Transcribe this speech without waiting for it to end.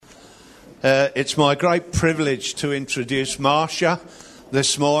It's my great privilege to introduce Marsha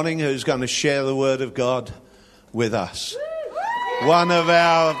this morning, who's going to share the Word of God with us. One of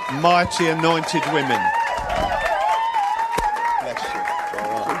our mighty anointed women. Bless you.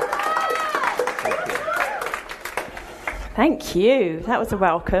 All right. Thank you. That was a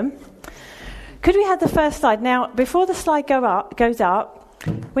welcome. Could we have the first slide? Now, before the slide goes up,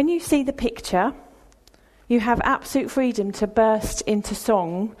 when you see the picture, you have absolute freedom to burst into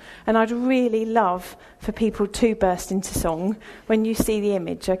song, and I'd really love for people to burst into song when you see the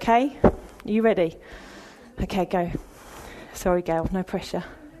image, okay? Are you ready? Okay, go. Sorry, Gail, no pressure.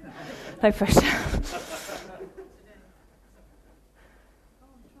 No pressure.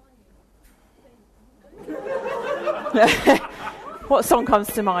 What song comes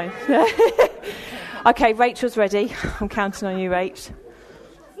to mind? Okay, Rachel's ready. I'm counting on you, Rach.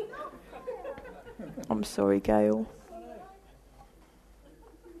 I'm sorry, Gail.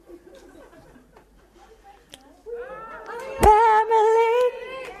 Family,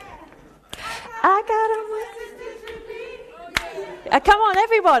 I got come on,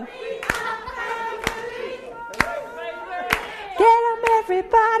 everyone. Get 'em,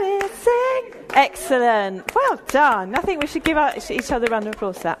 everybody, sing. Excellent. Well done. I think we should give each other a round of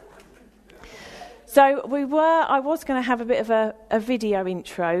applause for that. So I was going to have a bit of a video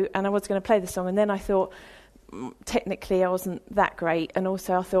intro, and I was going to play the song, and then I thought, technically I wasn't that great, and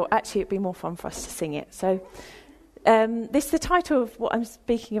also I thought, actually it'd be more fun for us to sing it. So the title of what I'm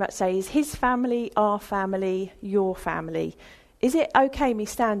speaking about today is His Family, Our Family, Your Family. Is it okay me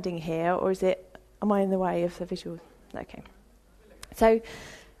standing here, or am I in the way of the visual? Okay. So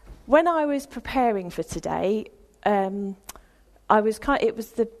when I was preparing for today, the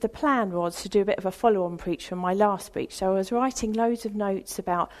plan was to do a bit of a follow-on preach from my last speech. So I was writing loads of notes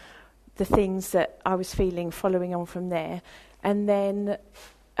about the things that I was feeling following on from there. And then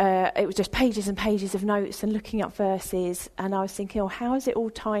it was just pages and pages of notes and looking up verses. And I was thinking, how is it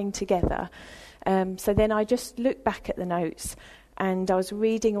all tying together? So then I just looked back at the notes, and I was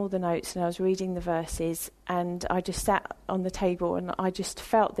reading all the notes, and I was reading the verses, and I just sat on the table, and I just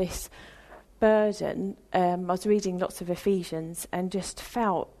felt this burden. I was reading lots of Ephesians and just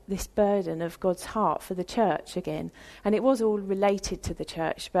felt this burden of God's heart for the church again. And it was all related to the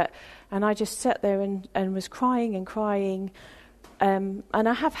church, and I just sat there and was crying and crying. And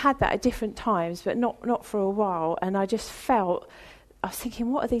I have had that at different times, but not for a while. And I just felt, I was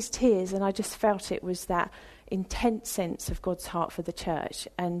thinking, what are these tears? And I just felt it was that intense sense of God's heart for the church.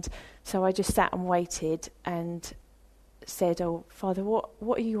 And so I just sat and waited and said, Father, what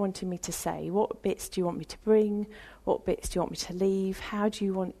are you wanting me to say? What bits do you want me to bring? What bits do you want me to leave? How do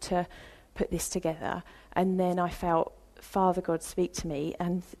you want to put this together? And then I felt Father God speak to me,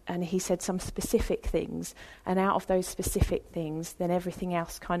 and he said some specific things, and out of those specific things, then everything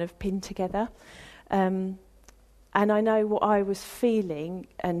else kind of pinned together. And I know what I was feeling,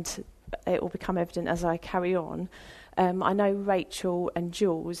 and it will become evident as I carry on. I know Rachel and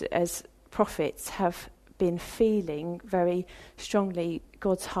Jules, as prophets, have been feeling very strongly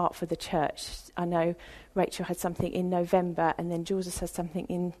God's heart for the church. I know Rachel had something in November, and then Jules has something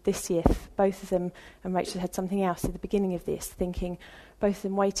in this year. Both of them, and Rachel had something else at the beginning of this, thinking, both of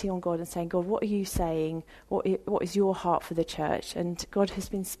them waiting on God and saying, God, what are you saying? What is your heart for the church? And God has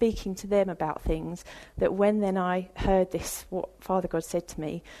been speaking to them about things that when then I heard this, what Father God said to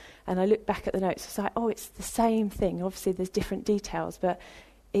me, and I looked back at the notes, I was like, it's the same thing. Obviously there's different details, but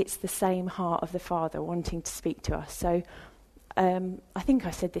it's the same heart of the Father wanting to speak to us. So I think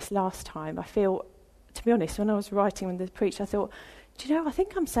I said this last time. I feel, to be honest, when I was writing on the preach, I thought, I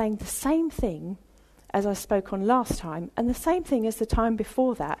think I'm saying the same thing as I spoke on last time, and the same thing as the time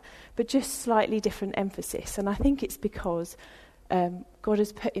before that, but just slightly different emphasis. And I think it's because God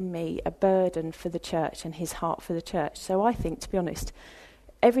has put in me a burden for the church and his heart for the church. So I think, to be honest,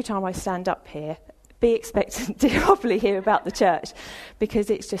 every time I stand up here, be expectant to probably hear about the church,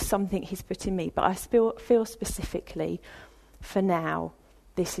 because it's just something he's put in me. But I feel specifically, for now,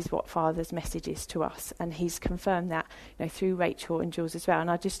 this is what Father's message is to us, and he's confirmed that through Rachel and Jules as well.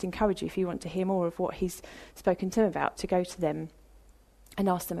 And I just encourage you, if you want to hear more of what he's spoken to them about, to go to them and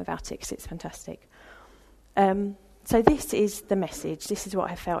ask them about it, because it's fantastic. So this is the message. This is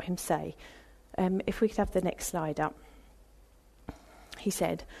what I felt him say. If we could have the next slide up. He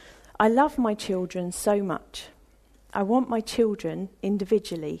said, I love my children so much. I want my children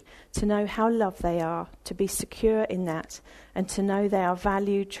individually to know how loved they are, to be secure in that, and to know they are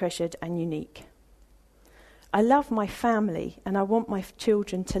valued, treasured, and unique. I love my family, and I want my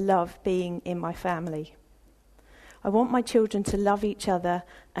children to love being in my family. I want my children to love each other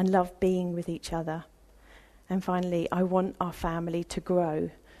and love being with each other. And finally, I want our family to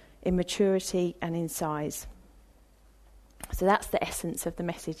grow in maturity and in size. So that's the essence of the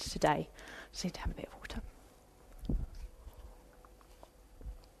message today. Just need to have a bit of water.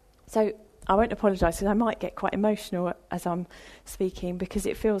 So I won't apologise because I might get quite emotional as I'm speaking, because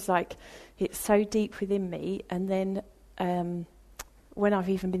it feels like it's so deep within me. And then when I've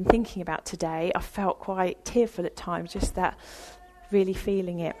even been thinking about today, I felt quite tearful at times, just that really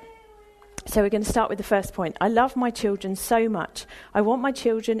feeling it. So we're going to start with the first point. I love my children so much. I want my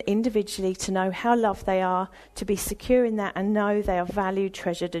children individually to know how loved they are, to be secure in that and know they are valued,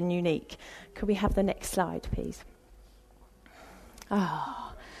 treasured and unique. Could we have the next slide, please?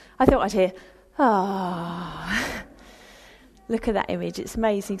 Ah, I thought I'd hear, Look at that image. It's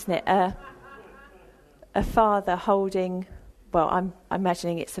amazing, isn't it? A father holding, well, I'm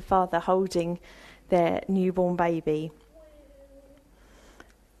imagining it's a father holding their newborn baby.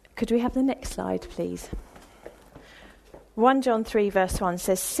 Could we have the next slide, please? 1 John 3 verse 1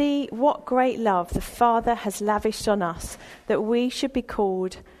 says, "See what great love the Father has lavished on us, that we should be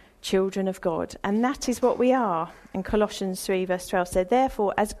called children of God." And that is what we are. And Colossians 3 verse 12 said,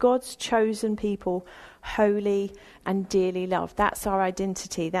 "Therefore, as God's chosen people, holy and dearly loved." That's our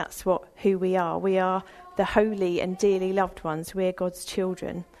identity. That's who we are. We are the holy and dearly loved ones. We're God's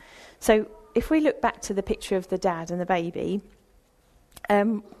children. So if we look back to the picture of the dad and the baby,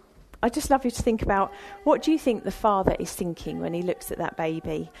 I'd just love you to think about, what do you think the father is thinking when he looks at that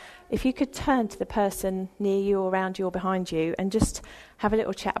baby? If you could turn to the person near you or around you or behind you and just have a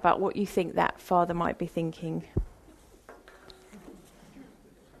little chat about what you think that father might be thinking.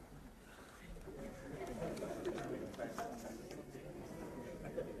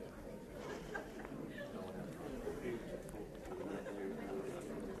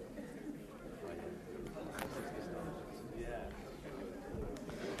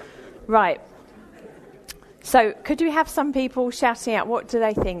 Right. So could we have some people shouting out, what do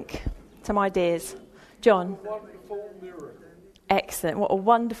they think? Some ideas. John? Wonderful miracle. Excellent. What a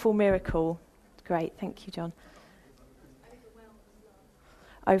wonderful miracle. Great. Thank you, John.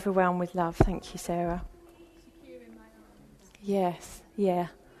 Overwhelmed with love. Thank you, Sarah. Yes. Yeah.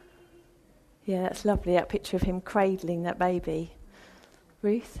 Yeah, that's lovely. That picture of him cradling that baby.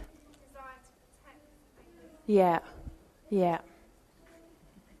 Ruth? Yeah. Yeah.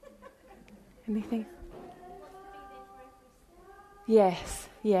 Anything? Yes,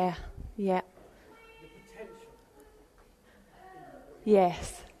 yeah, yeah.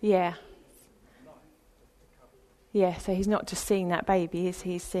 Yes, yeah. Yeah, so he's not just seeing that baby,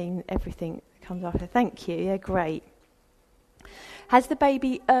 he's seeing everything that comes after. Thank you, yeah, great. Has the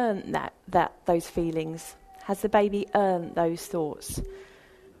baby earned those feelings? Has the baby earned those thoughts?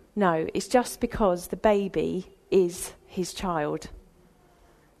 No, it's just because the baby is his child.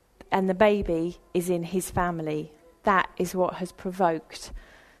 And the baby is in his family. That is what has provoked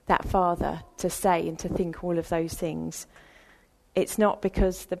that father to say and to think all of those things. It's not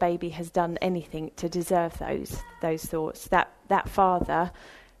because the baby has done anything to deserve those thoughts. That father,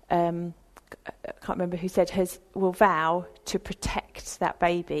 I can't remember who said, will vow to protect that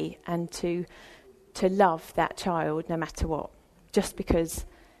baby and to love that child no matter what, just because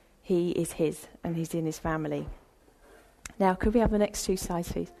he is his and he's in his family. Now, could we have the next two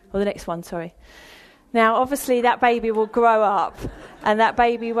slides, please? Or the next one, sorry. Now, obviously, that baby will grow up, and that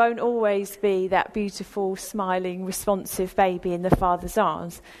baby won't always be that beautiful, smiling, responsive baby in the father's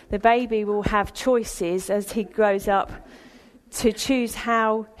arms. The baby will have choices as he grows up to choose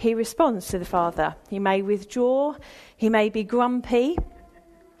how he responds to the father. He may withdraw, he may be grumpy,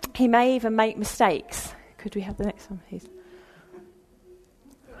 he may even make mistakes. Could we have the next one, please?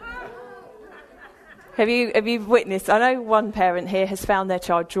 Have you witnessed? I know one parent here has found their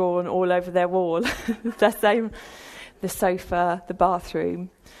child drawn all over their wall. The sofa, the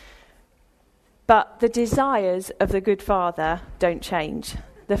bathroom. But the desires of the good father don't change.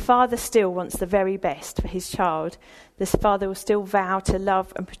 The father still wants the very best for his child. This father will still vow to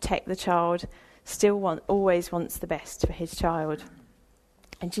love and protect the child. Always wants the best for his child.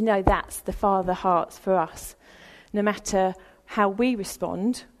 And you know, that's the father hearts for us. No matter how we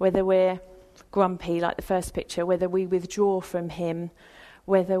respond, whether we're grumpy like the first picture, whether we withdraw from him,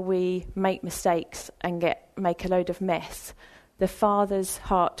 whether we make mistakes and make a load of mess, the Father's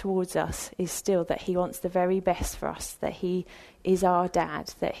heart towards us is still that he wants the very best for us, that he is our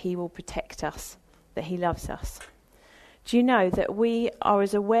dad, that he will protect us, that he loves us. Do you know that we are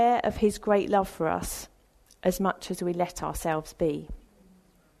as aware of his great love for us as much as we let ourselves be?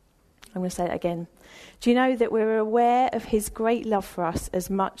 I'm going to say that again. Do you know that we're aware of his great love for us as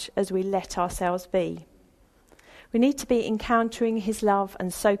much as we let ourselves be? We need to be encountering his love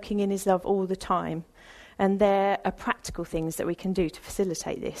and soaking in his love all the time. And there are practical things that we can do to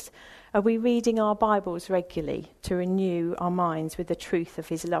facilitate this. Are we reading our Bibles regularly to renew our minds with the truth of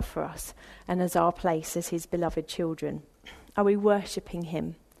his love for us and as our place as his beloved children? Are we worshipping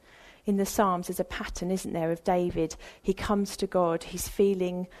him? In the Psalms, there's a pattern, isn't there, of David. He comes to God, he's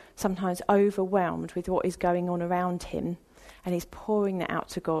feeling sometimes overwhelmed with what is going on around him, and he's pouring that out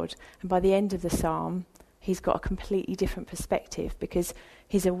to God. And by the end of the psalm, he's got a completely different perspective because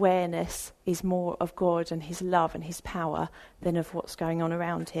his awareness is more of God and his love and his power than of what's going on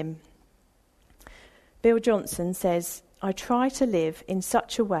around him. Bill Johnson says, I try to live in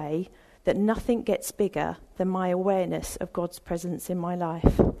such a way that nothing gets bigger than my awareness of God's presence in my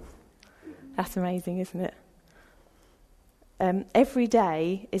life. That's amazing, isn't it? Every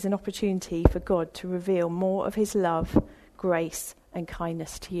day is an opportunity for God to reveal more of his love, grace and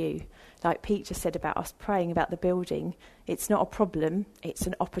kindness to you. Like Pete just said about us praying about the building, it's not a problem, it's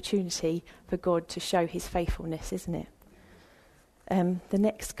an opportunity for God to show his faithfulness, isn't it?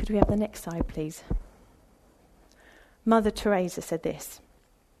 Could we have the next slide, please? Mother Teresa said this: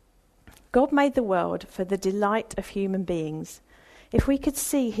 God made the world for the delight of human beings. If we could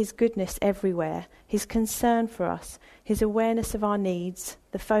see his goodness everywhere, his concern for us, his awareness of our needs,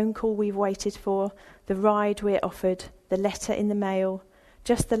 the phone call we've waited for, the ride we're offered, the letter in the mail,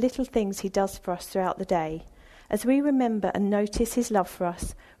 just the little things he does for us throughout the day. As we remember and notice his love for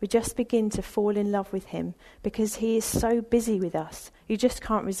us, we just begin to fall in love with him because he is so busy with us. You just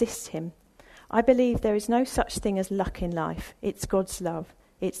can't resist him. I believe there is no such thing as luck in life. It's God's love.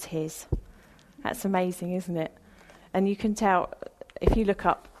 It's his. That's amazing, isn't it? And you can tell, if you look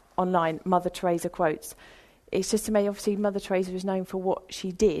up online Mother Teresa quotes, it's just amazing. Obviously, Mother Teresa was known for what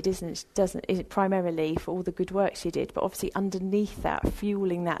she did, isn't it? Primarily for all the good work she did. But obviously underneath that,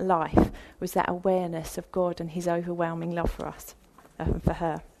 fueling that life, was that awareness of God and his overwhelming love for us, for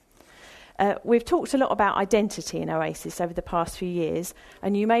her. We've talked a lot about identity in Oasis over the past few years,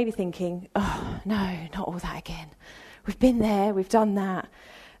 and you may be thinking, oh, no, not all that again. We've been there, we've done that.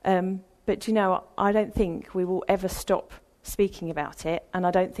 But, you know, I don't think we will ever stop speaking about it, and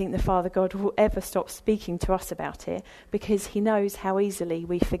I don't think the Father God will ever stop speaking to us about it, because he knows how easily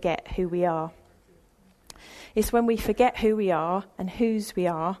we forget who we are. It's when we forget who we are and whose we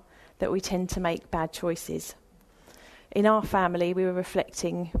are that we tend to make bad choices. In our family, we were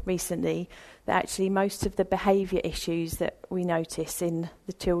reflecting recently that actually most of the behaviour issues that we notice in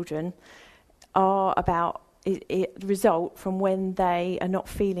the children are about, it result from when they are not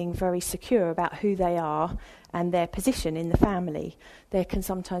feeling very secure about who they are and their position in the family. There can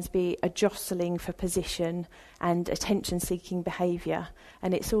sometimes be a jostling for position and attention-seeking behaviour,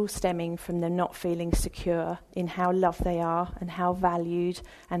 and it's all stemming from them not feeling secure in how loved they are and how valued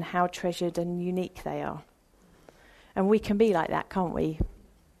and how treasured and unique they are. And we can be like that, can't we?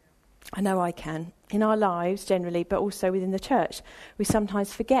 I know I can. In our lives generally, but also within the church, we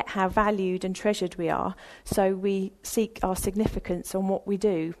sometimes forget how valued and treasured we are, so we seek our significance on what we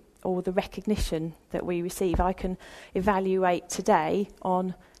do or the recognition that we receive. I can evaluate today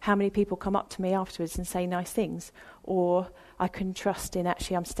on how many people come up to me afterwards and say nice things, or I can trust in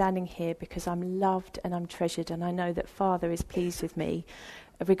actually I'm standing here because I'm loved and I'm treasured, and I know that Father is pleased with me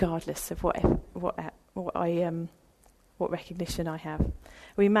regardless of what recognition I have.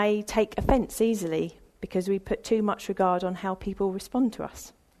 We may take offence easily because we put too much regard on how people respond to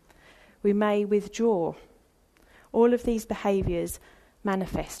us. We may withdraw. All of these behaviours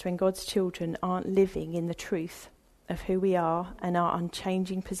manifest when God's children aren't living in the truth of who we are and our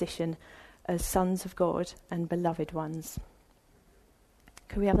unchanging position as sons of God and beloved ones.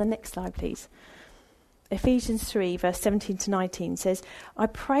 Could we have the next slide, please? Ephesians 3, verse 17 to 19 says, I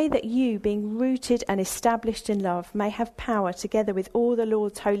pray that you, being rooted and established in love, may have power together with all the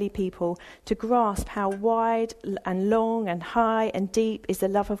Lord's holy people to grasp how wide and long and high and deep is the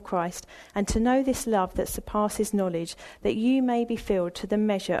love of Christ, and to know this love that surpasses knowledge, that you may be filled to the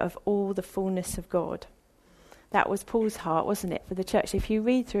measure of all the fullness of God. That was Paul's heart, wasn't it, for the church? If you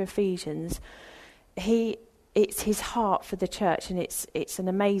read through Ephesians, it's his heart for the church, and it's an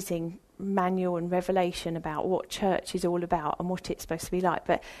amazing manual and revelation about what church is all about and what it's supposed to be like.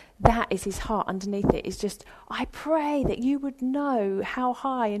 But that is his heart underneath it. It's just, I pray that you would know how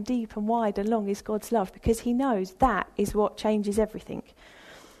high and deep and wide and long is God's love, because he knows that is what changes everything.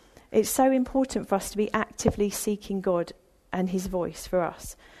 It's so important for us to be actively seeking God and his voice for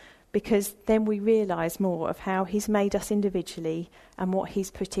us, because then we realise more of how he's made us individually and what he's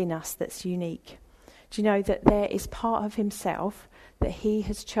put in us that's unique. Do you know that there is part of himself that he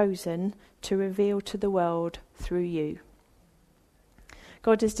has chosen to reveal to the world through you?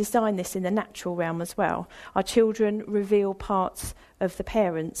 God has designed this in the natural realm as well. Our children reveal parts of the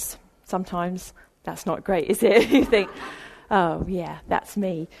parents. Sometimes That's not great, is it? You think, oh, yeah, that's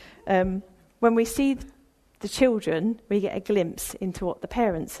me. When we see the children, we get a glimpse into what the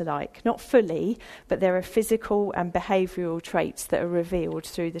parents are like. Not fully, but there are physical and behavioural traits that are revealed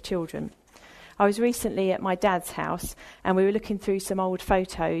through the children. I was recently at my dad's house, and we were looking through some old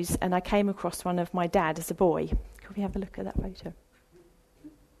photos, and I came across one of my dad as a boy. Could we have a look at that photo?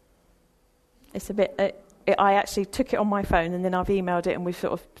 It's a bit... I actually took it on my phone, and then I've emailed it, and we've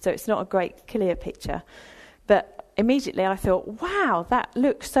so it's not a great clear picture. But immediately I thought, wow, that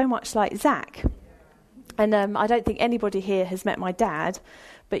looks so much like Zach. And I don't think anybody here has met my dad,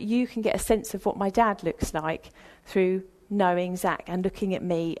 but you can get a sense of what my dad looks like through knowing Zach and looking at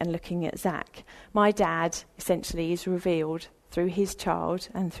me and looking at Zach. My dad, essentially, is revealed through his child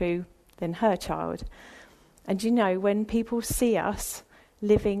and through then her child. And you know, when people see us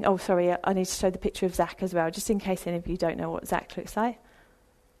living... Oh, sorry, I need to show the picture of Zach as well, just in case any of you don't know what Zach looks like.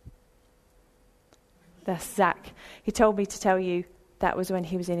 That's Zach. He told me to tell you that was when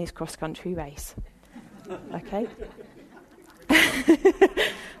he was in his cross-country race. Okay?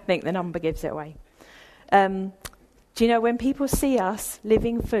 I think the number gives it away. Do you know, when people see us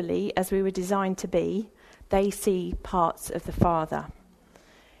living fully as we were designed to be, they see parts of the Father.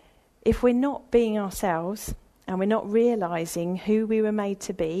 If we're not being ourselves and we're not realising who we were made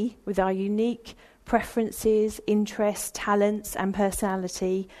to be with our unique preferences, interests, talents and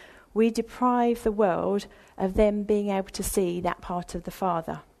personality, we deprive the world of them being able to see that part of the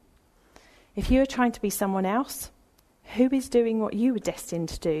Father. If you are trying to be someone else, who is doing what you were destined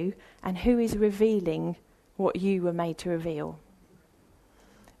to do, and who is revealing what you were made to reveal?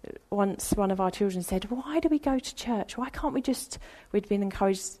 Once one of our children said, why do we go to church? Why can't we just... We'd been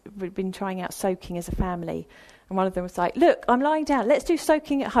trying out soaking as a family. And one of them was like, look, I'm lying down. Let's do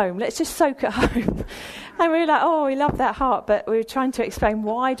soaking at home. Let's just soak at home. And we were like, oh, we love that heart. But we were trying to explain,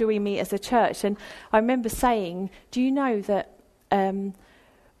 why do we meet as a church? And I remember saying, do you know that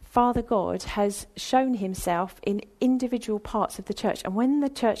Father God has shown himself in individual parts of the church, and when the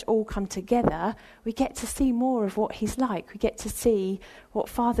church all come together, we get to see more of what he's like. We get to see what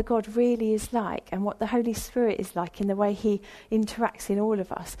Father God really is like, and what the Holy Spirit is like in the way he interacts in all of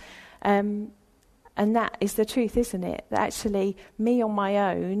us. And that is the truth, isn't it? That actually, me on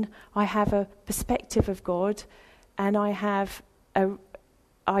my own, I have a perspective of God, and I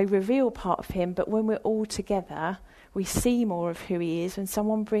reveal part of him, but when we're all together, we see more of who he is. When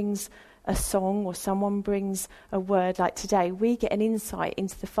someone brings a song or someone brings a word like today, we get an insight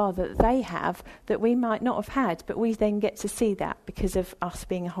into the Father that they have that we might not have had, but we then get to see that because of us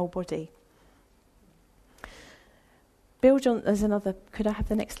being a whole body. There's another... Could I have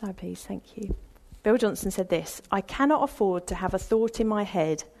the next slide, please? Thank you. Bill Johnson said this: I cannot afford to have a thought in my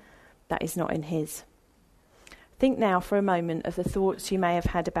head that is not in his. Think now for a moment of the thoughts you may have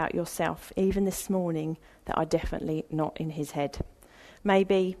had about yourself, even this morning, that are definitely not in his head.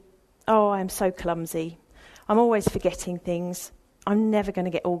 Maybe, oh, I'm so clumsy. I'm always forgetting things. I'm never going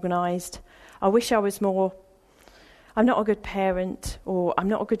to get organised. I wish I was more. I'm not a good parent, or I'm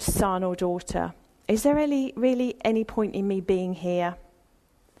not a good son or daughter. Is there really any point in me being here?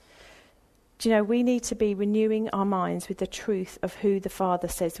 Do you know, we need to be renewing our minds with the truth of who the Father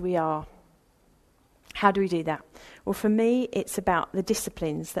says we are. How do we do that? Well, for me, it's about the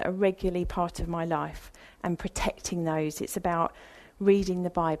disciplines that are regularly part of my life and protecting those. It's about reading the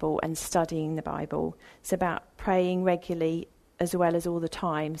Bible and studying the Bible. It's about praying regularly as well as all the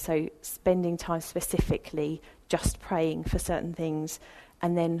time. So spending time specifically just praying for certain things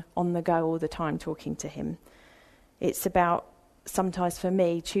and then on the go all the time talking to him. It's about, sometimes for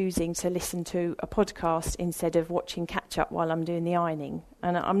me, choosing to listen to a podcast instead of watching catch-up while I'm doing the ironing.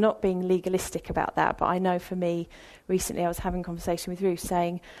 And I'm not being legalistic about that, but I know for me, recently I was having a conversation with Ruth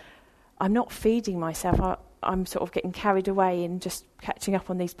saying, I'm not feeding myself. I'm sort of getting carried away in just catching up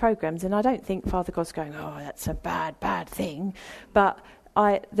on these programs. And I don't think Father God's going, oh, that's a bad thing. But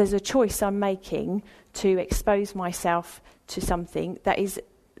there's a choice I'm making to expose myself to something that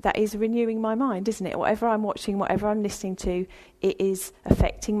is renewing my mind, isn't it? Whatever I'm watching, whatever I'm listening to, it is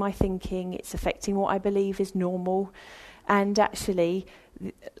affecting my thinking. It's affecting what I believe is normal. And actually,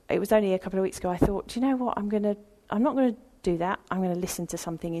 it was only a couple of weeks ago I thought, do you know what? I'm not going to do that. I'm going to listen to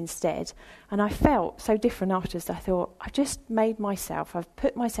something instead. And I felt so different afterwards. I thought, I've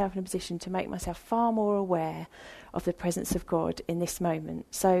put myself in a position to make myself far more aware of the presence of God in this moment.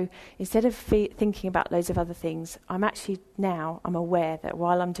 So instead of thinking about loads of other things, I'm aware that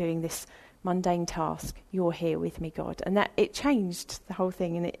while I'm doing this mundane task, you're here with me, God. And that it changed the whole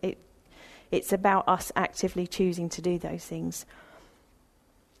thing. And it's about us actively choosing to do those things.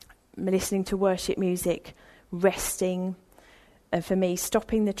 Listening to worship music, resting, And for me,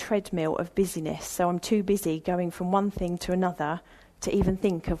 stopping the treadmill of busyness. So I'm too busy going from one thing to another to even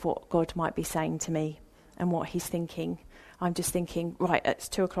think of what God might be saying to me and what he's thinking. I'm just thinking, right, it's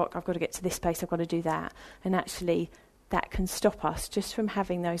 2:00, I've got to get to this place, I've got to do that. And actually, that can stop us just from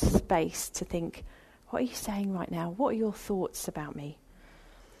having those space to think, what are you saying right now? What are your thoughts about me?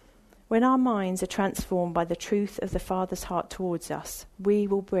 When our minds are transformed by the truth of the Father's heart towards us, we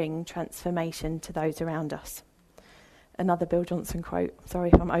will bring transformation to those around us. Another Bill Johnson quote. Sorry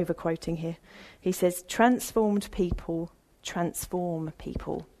if I'm over-quoting here. He says, transformed people transform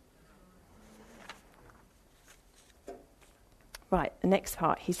people. Right, the next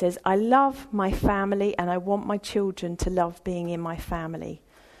part. He says, I love my family and I want my children to love being in my family.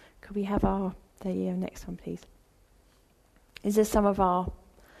 Could we have the next one, please? These are some of our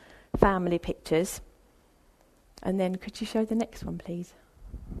family pictures. And then could you show the next one, please?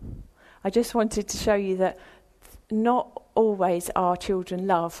 I just wanted to show you that not always our children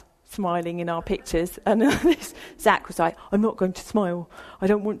love smiling in our pictures. And Zach was like, I'm not going to smile. I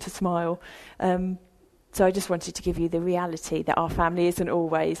don't want to smile. So I just wanted to give you the reality that our family isn't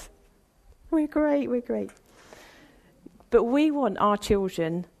always, we're great. But we want our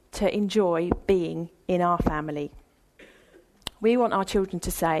children to enjoy being in our family. We want our children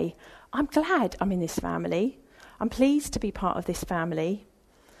to say, I'm glad I'm in this family. I'm pleased to be part of this family.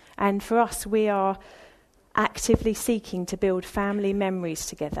 And for us, we are actively seeking to build family memories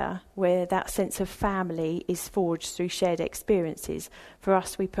together where that sense of family is forged through shared experiences. For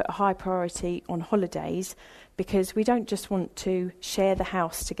us, we put a high priority on holidays because we don't just want to share the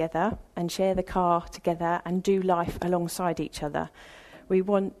house together and share the car together and do life alongside each other. We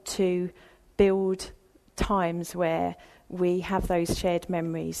want to build times where we have those shared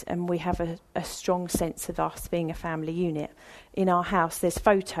memories and we have a strong sense of us being a family unit. In our house, there's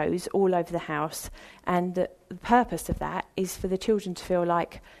photos all over the house, and the purpose of that is for the children to feel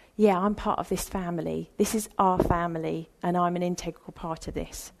like, yeah, I'm part of this family. This is our family, and I'm an integral part of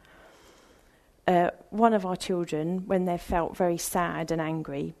this. One of our children, when they've felt very sad and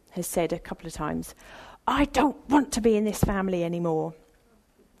angry, has said a couple of times, I don't want to be in this family anymore.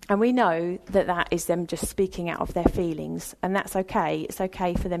 And we know that that is them just speaking out of their feelings, and that's okay. It's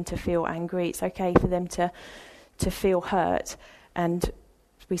okay for them to feel angry. It's okay for them to feel hurt. And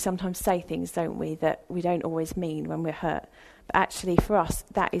we sometimes say things, don't we, that we don't always mean when we're hurt. But actually for us,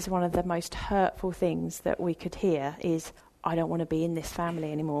 that is one of the most hurtful things that we could hear is, I don't want to be in this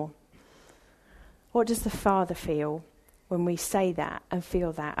family anymore. What does the Father feel when we say that and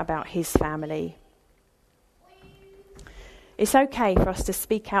feel that about his family? It's okay for us to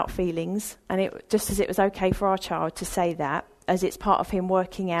speak out feelings, and just as it was okay for our child to say that, as it's part of him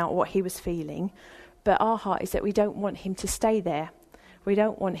working out what he was feeling, but our heart is that we don't want him to stay there. We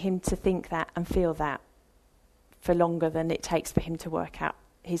don't want him to think that and feel that for longer than it takes for him to work out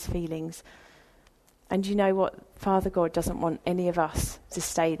his feelings. And you know what? Father God doesn't want any of us to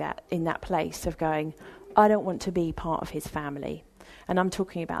stay in that place of going, I don't want to be part of his family. And I'm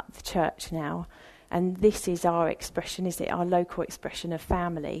talking about the church now. And this is our expression, is it? Our local expression of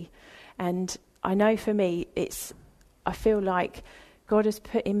family. And I know for me, I feel like God has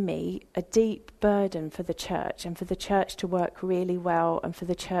put in me a deep burden for the church and for the church to work really well and for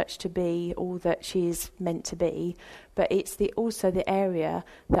the church to be all that she is meant to be. But it's also the area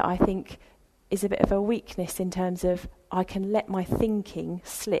that I think is a bit of a weakness in terms of I can let my thinking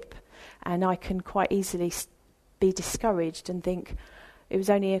slip and I can quite easily be discouraged and think, it was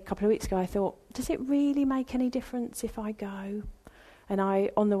only a couple of weeks ago I thought, does it really make any difference if I go? And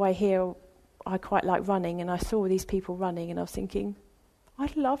on the way here, I quite like running, and I saw these people running, and I was thinking,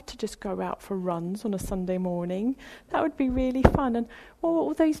 I'd love to just go out for runs on a Sunday morning. That would be really fun. And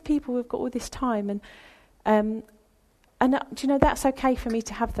all those people have got all this time, and do you know, that's okay for me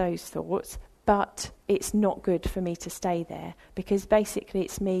to have those thoughts, but it's not good for me to stay there, because basically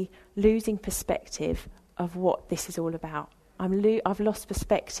it's me losing perspective of what this is all about. I've lost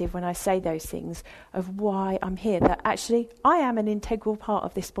perspective when I say those things of why I'm here, that actually I am an integral part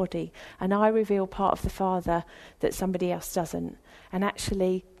of this body and I reveal part of the Father that somebody else doesn't. And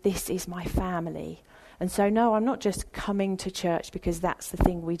actually this is my family. And so no, I'm not just coming to church because that's the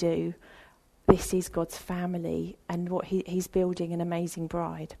thing we do. This is God's family and what he's building an amazing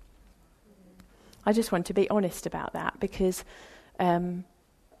bride. I just want to be honest about that because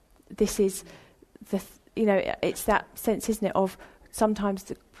this is it's that sense, isn't it, of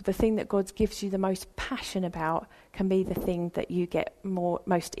sometimes the thing that God gives you the most passion about can be the thing that you get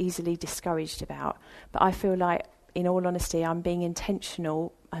most easily discouraged about. But I feel like, in all honesty, I'm being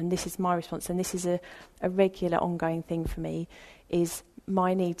intentional, and this is my response, and this is a regular ongoing thing for me, is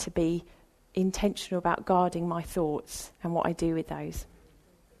my need to be intentional about guarding my thoughts and what I do with those.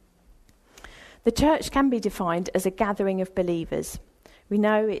 The church can be defined as a gathering of believers. We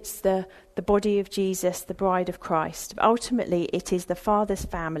know it's the body of Jesus, the bride of Christ. But ultimately, it is the Father's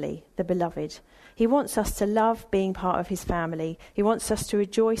family, the beloved. He wants us to love being part of his family. He wants us to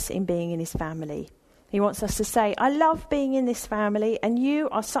rejoice in being in his family. He wants us to say, I love being in this family, and you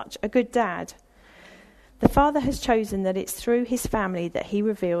are such a good dad. The Father has chosen that it's through his family that he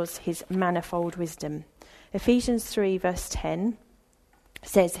reveals his manifold wisdom. Ephesians 3 verse 10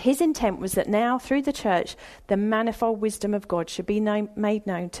 says, his intent was that now, through the church, the manifold wisdom of God should be made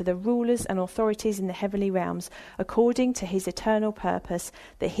known to the rulers and authorities in the heavenly realms, according to his eternal purpose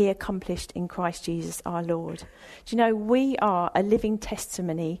that he accomplished in Christ Jesus our Lord. Do you know, we are a living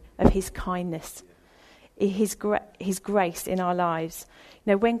testimony of his kindness, his grace in our lives.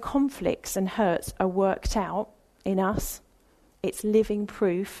 You know, when conflicts and hurts are worked out in us, it's living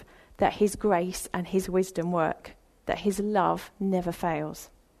proof that his grace and his wisdom work, that his love never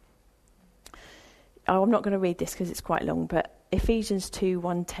fails. I'm not going to read this because it's quite long, but Ephesians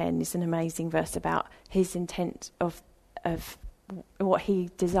 2:1-10 is an amazing verse about his intent of what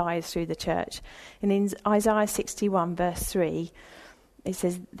he desires through the church. And in Isaiah 61 verse 3, it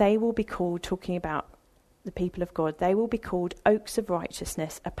says, they will be called, talking about the people of God, they will be called oaks of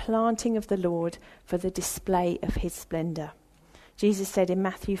righteousness, a planting of the Lord for the display of his splendour. Jesus said in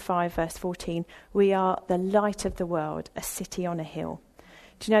Matthew 5 verse 14, we are the light of the world, a city on a hill.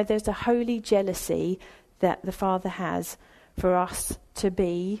 Do you know, there's a holy jealousy that the Father has for us to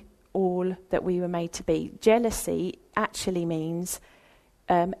be all that we were made to be. Jealousy actually means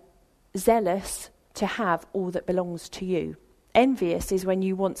zealous to have all that belongs to you. Envious is when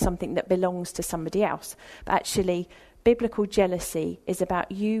you want something that belongs to somebody else. But actually, biblical jealousy is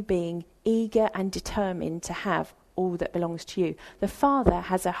about you being eager and determined to have all that belongs to you. The Father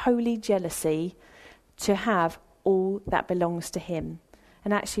has a holy jealousy to have all that belongs to him.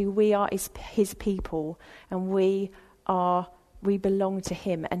 And actually, we are his people, and we belong to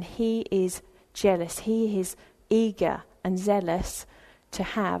him. And he is jealous. He is eager and zealous to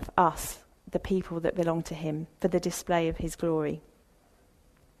have us, the people that belong to him, for the display of his glory.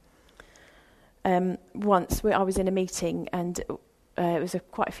 Once I was in a meeting, and it was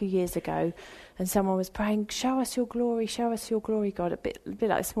quite a few years ago, and someone was praying, show us your glory, God, a bit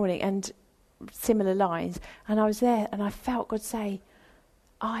like this morning, and similar lines. And I was there, and I felt God say,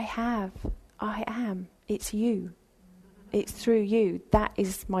 I am, it's you, it's through you, that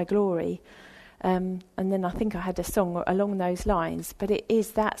is my glory. And then I think I had a song along those lines, but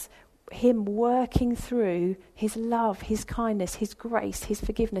that's him working through his love, his kindness, his grace, his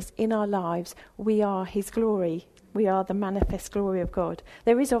forgiveness in our lives. We are his glory. We are the manifest glory of God.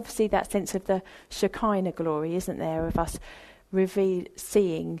 There is obviously that sense of the Shekinah glory, isn't there, of us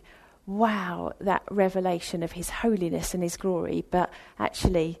seeing, wow, that revelation of his holiness and his glory. But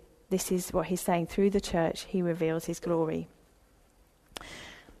actually, this is what he's saying. Through the church, he reveals his glory.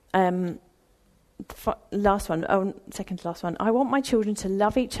 Second to last one. I want my children to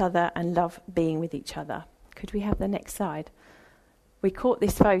love each other and love being with each other. Could we have the next slide? We caught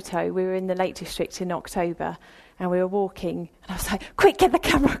this photo. We were in the Lake District in October, and we were walking, and I was like, quick, get the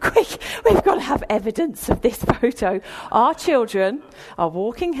camera, quick. We've got to have evidence of this photo. Our children are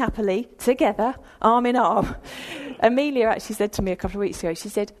walking happily together, arm in arm. Amelia actually said to me a couple of weeks ago, she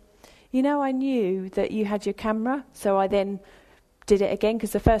said, you know, I knew that you had your camera, so I then did it again,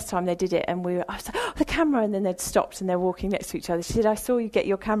 because the first time they did it, and I was like, oh, the camera, and then they'd stopped and they're walking next to each other. She said, I saw you get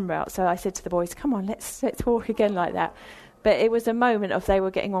your camera out, so I said to the boys, come on, let's walk again like that. But it was a moment of they were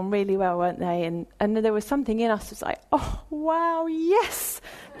getting on really well, weren't they? And there was something in us that was like, oh, wow, yes,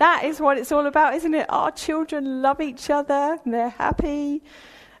 that is what it's all about, isn't it? Our children love each other and they're happy.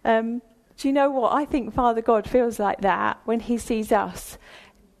 Do you know what? I think Father God feels like that when he sees us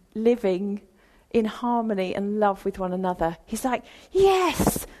living in harmony and love with one another. He's like,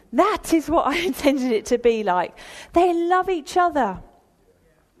 yes, that is what I intended it to be like. They love each other.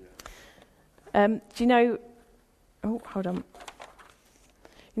 Do you know... Oh, hold on.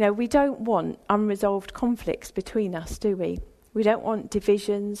 You know, we don't want unresolved conflicts between us, do we? We don't want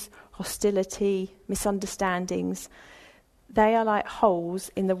divisions, hostility, misunderstandings. They are like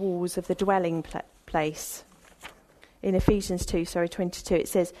holes in the walls of the dwelling place. In Ephesians 2:22, it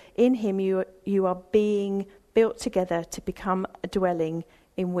says, in him you are being built together to become a dwelling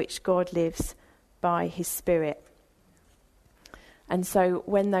in which God lives by his Spirit. And so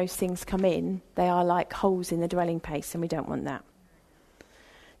when those things come in, they are like holes in the dwelling place, and we don't want that.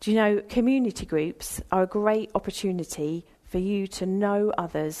 Do you know, community groups are a great opportunity for you to know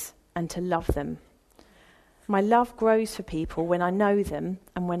others and to love them. My love grows for people when I know them,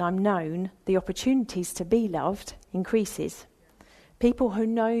 and when I'm known, the opportunities to be loved increases. People who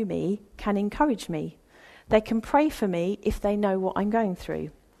know me can encourage me. They can pray for me if they know what I'm going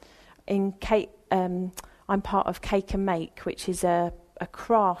through. I'm part of Cake and Make, which is a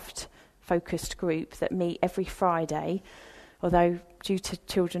craft-focused group that meet every Friday, although due to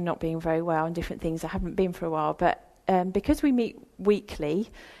children not being very well and different things, I haven't been for a while. But because we meet weekly,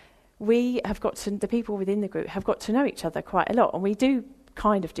 the people within the group have got to know each other quite a lot. And we do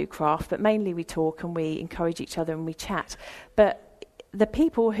kind of do craft, but mainly we talk and we encourage each other and we chat. But the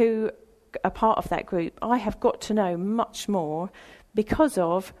people who are part of that group, I have got to know much more because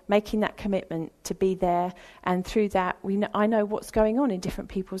of making that commitment to be there. And through that, I know what's going on in different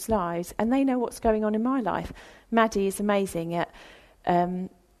people's lives, and they know what's going on in my life. Maddie is amazing at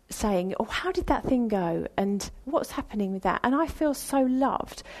saying, oh, how did that thing go? And what's happening with that? And I feel so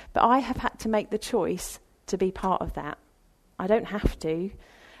loved, but I have had to make the choice to be part of that. I don't have to.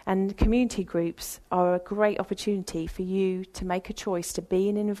 And community groups are a great opportunity for you to make a choice to be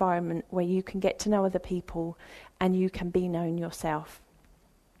in an environment where you can get to know other people and you can be known yourself.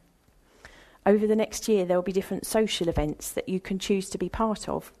 Over the next year, there will be different social events that you can choose to be part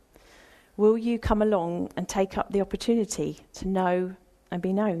of. Will you come along and take up the opportunity to know and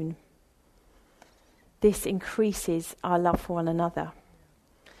be known? This increases our love for one another.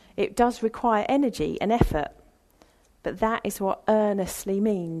 It does require energy and effort, but that is what earnestly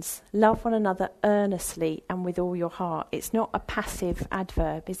means. Love one another earnestly and with all your heart. It's not a passive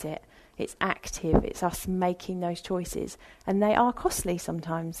adverb, is it? It's active. It's us making those choices. And they are costly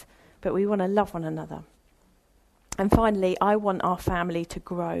sometimes, but we want to love one another. And finally, I want our family to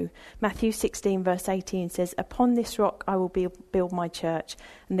grow. Matthew 16 verse 18 says, upon this rock I will build my church,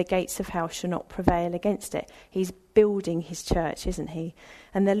 and the gates of hell shall not prevail against it. He's building his church, isn't he?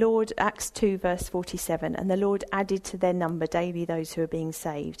 And the Lord, Acts 2 verse 47, and the Lord added to their number daily those who are being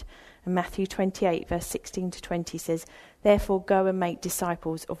saved. And Matthew 28 verse 16 to 20 says, therefore go and make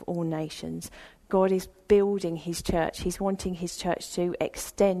disciples of all nations. God is building his church. He's wanting his church to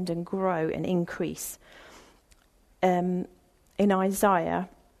extend and grow and increase. In Isaiah,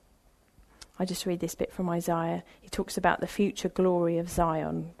 I just read this bit from Isaiah. He talks about the future glory of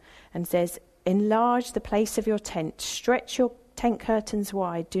Zion and says, enlarge the place of your tent, stretch your tent curtains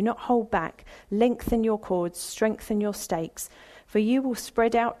wide, do not hold back, lengthen your cords, strengthen your stakes, for you will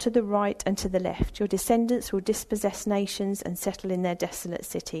spread out to the right and to the left. Your descendants will dispossess nations and settle in their desolate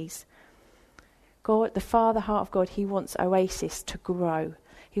cities. God, the Father heart of God, he wants Oasis to grow.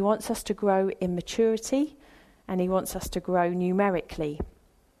 He wants us to grow in maturity, and he wants us to grow numerically.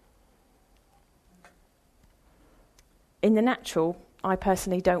 In the natural, I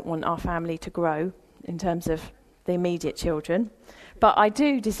personally don't want our family to grow in terms of the immediate children, but I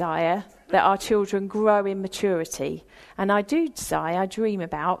do desire that our children grow in maturity, and I dream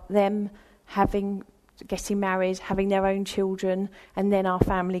about them getting married, having their own children, and then our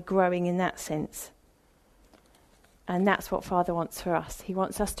family growing in that sense. And that's what Father wants for us. He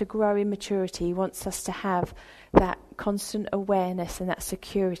wants us to grow in maturity. He wants us to have that constant awareness and that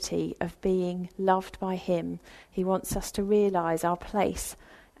security of being loved by him. He wants us to realise our place,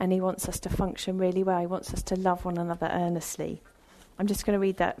 and he wants us to function really well. He wants us to love one another earnestly. I'm just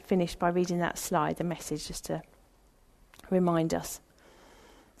going to finish by reading that slide, the message, just to remind us.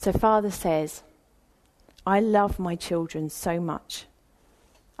 So Father says, I love my children so much.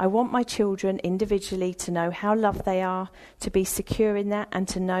 I want my children individually to know how loved they are, to be secure in that, and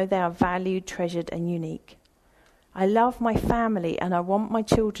to know they are valued, treasured, and unique. I love my family, and I want my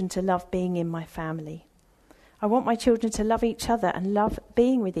children to love being in my family. I want my children to love each other and love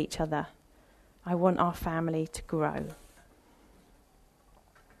being with each other. I want our family to grow.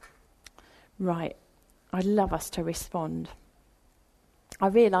 Right, I'd love us to respond. I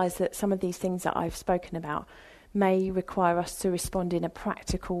realise that some of these things that I've spoken about may require us to respond in a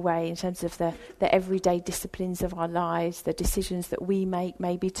practical way in terms of the everyday disciplines of our lives, the decisions that we make,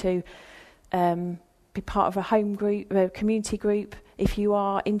 maybe to be part of a home group, a community group. If you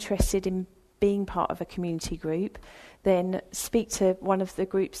are interested in being part of a community group, then speak to one of the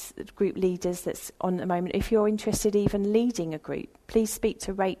group leaders that's on at the moment. If you're interested even leading a group, please speak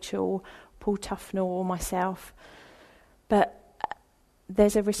to Rachel, Paul Tufnell, or myself. But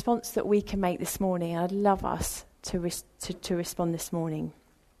there's a response that we can make this morning. I'd love us to respond this morning.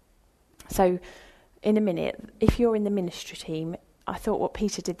 So in a minute, if you're in the ministry team, I thought what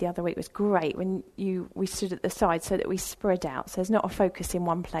Peter did the other week was great when we stood at the side so that we spread out. So there's not a focus in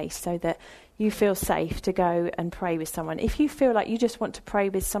one place, so that you feel safe to go and pray with someone. If you feel like you just want to pray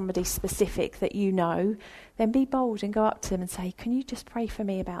with somebody specific that you know, then be bold and go up to them and say, can you just pray for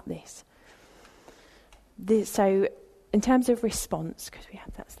me about this? So in terms of response, because we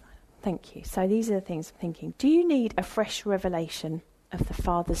had that slide. Thank you. So these are the things I'm thinking. Do you need a fresh revelation of the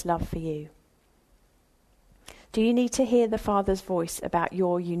Father's love for you? Do you need to hear the Father's voice about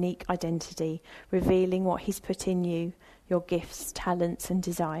your unique identity, revealing what he's put in you, your gifts, talents and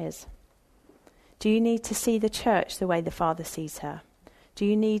desires? Do you need to see the church the way the Father sees her? Do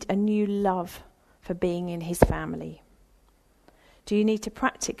you need a new love for being in his family? Do you need to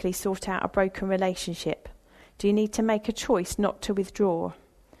practically sort out a broken relationship? Do you need to make a choice not to withdraw?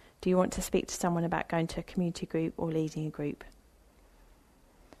 Do you want to speak to someone about going to a community group or leading a group?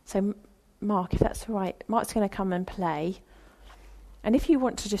 So, Mark, if that's all right, Mark's going to come and play. And if you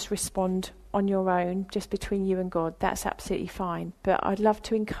want to just respond on your own, just between you and God, that's absolutely fine. But I'd love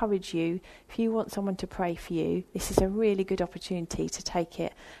to encourage you, if you want someone to pray for you, this is a really good opportunity to take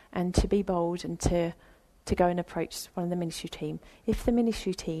it and to be bold and to go and approach one of the ministry team. If the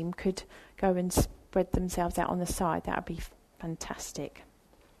ministry team could go and spread themselves out on the side, that would be fantastic.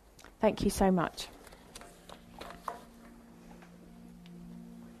 Thank you so much.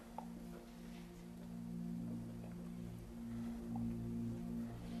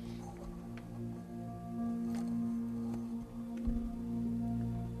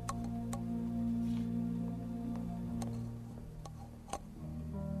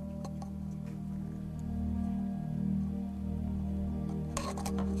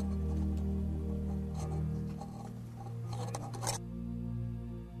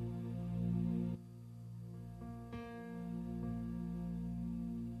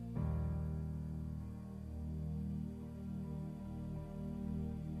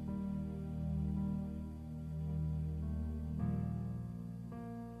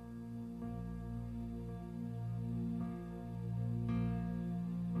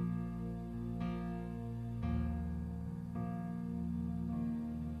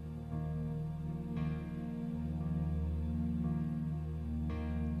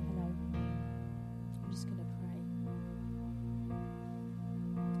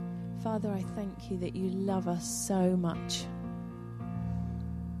 Father, I thank you that you love us so much.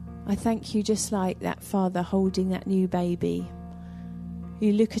 I thank you just like that father holding that new baby.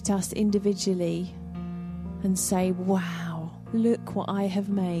 You look at us individually and say, wow, look what I have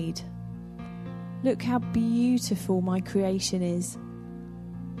made. Look how beautiful my creation is.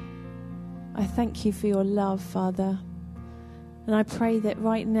 I thank you for your love, Father. And I pray that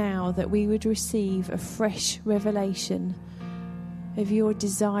right now that we would receive a fresh revelation of your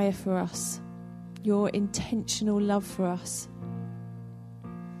desire for us, your intentional love for us.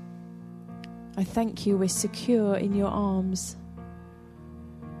 I thank you we're secure in your arms.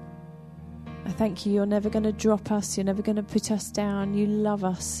 I thank you you're never going to drop us, you're never going to put us down. You love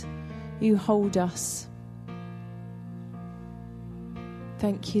us, you hold us.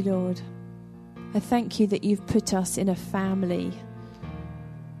 Thank you, Lord. I thank you that you've put us in a family.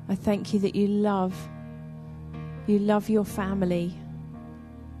 I thank you that you love your family.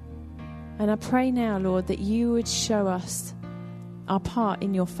 And I pray now, Lord, that you would show us our part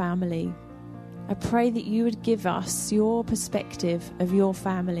in your family. I pray that you would give us your perspective of your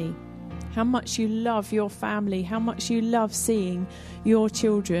family, how much you love your family, how much you love seeing your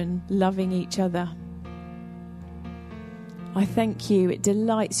children loving each other. I thank you, it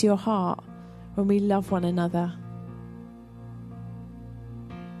delights your heart when we love one another.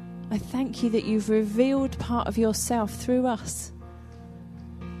 I thank you that you've revealed part of yourself through us.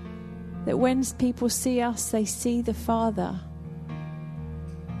 That when people see us, they see the Father.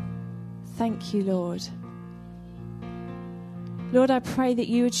 Thank you, Lord. Lord, I pray that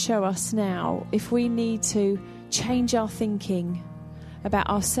you would show us now if we need to change our thinking about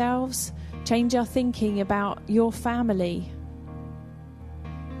ourselves, change our thinking about your family.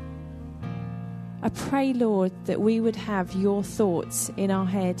 I pray, Lord, that we would have your thoughts in our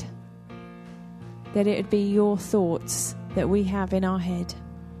head, that it would be your thoughts that we have in our head.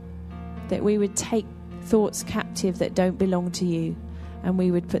 That we would take thoughts captive that don't belong to you and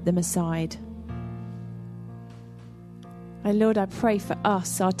we would put them aside. And Lord, I pray for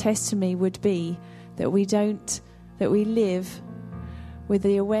us, our testimony would be that we live with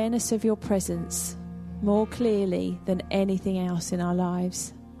the awareness of your presence more clearly than anything else in our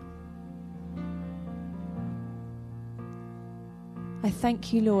lives. I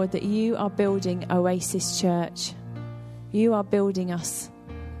thank you, Lord, that you are building Oasis Church. You are building us.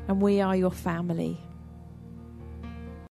 And we are your family.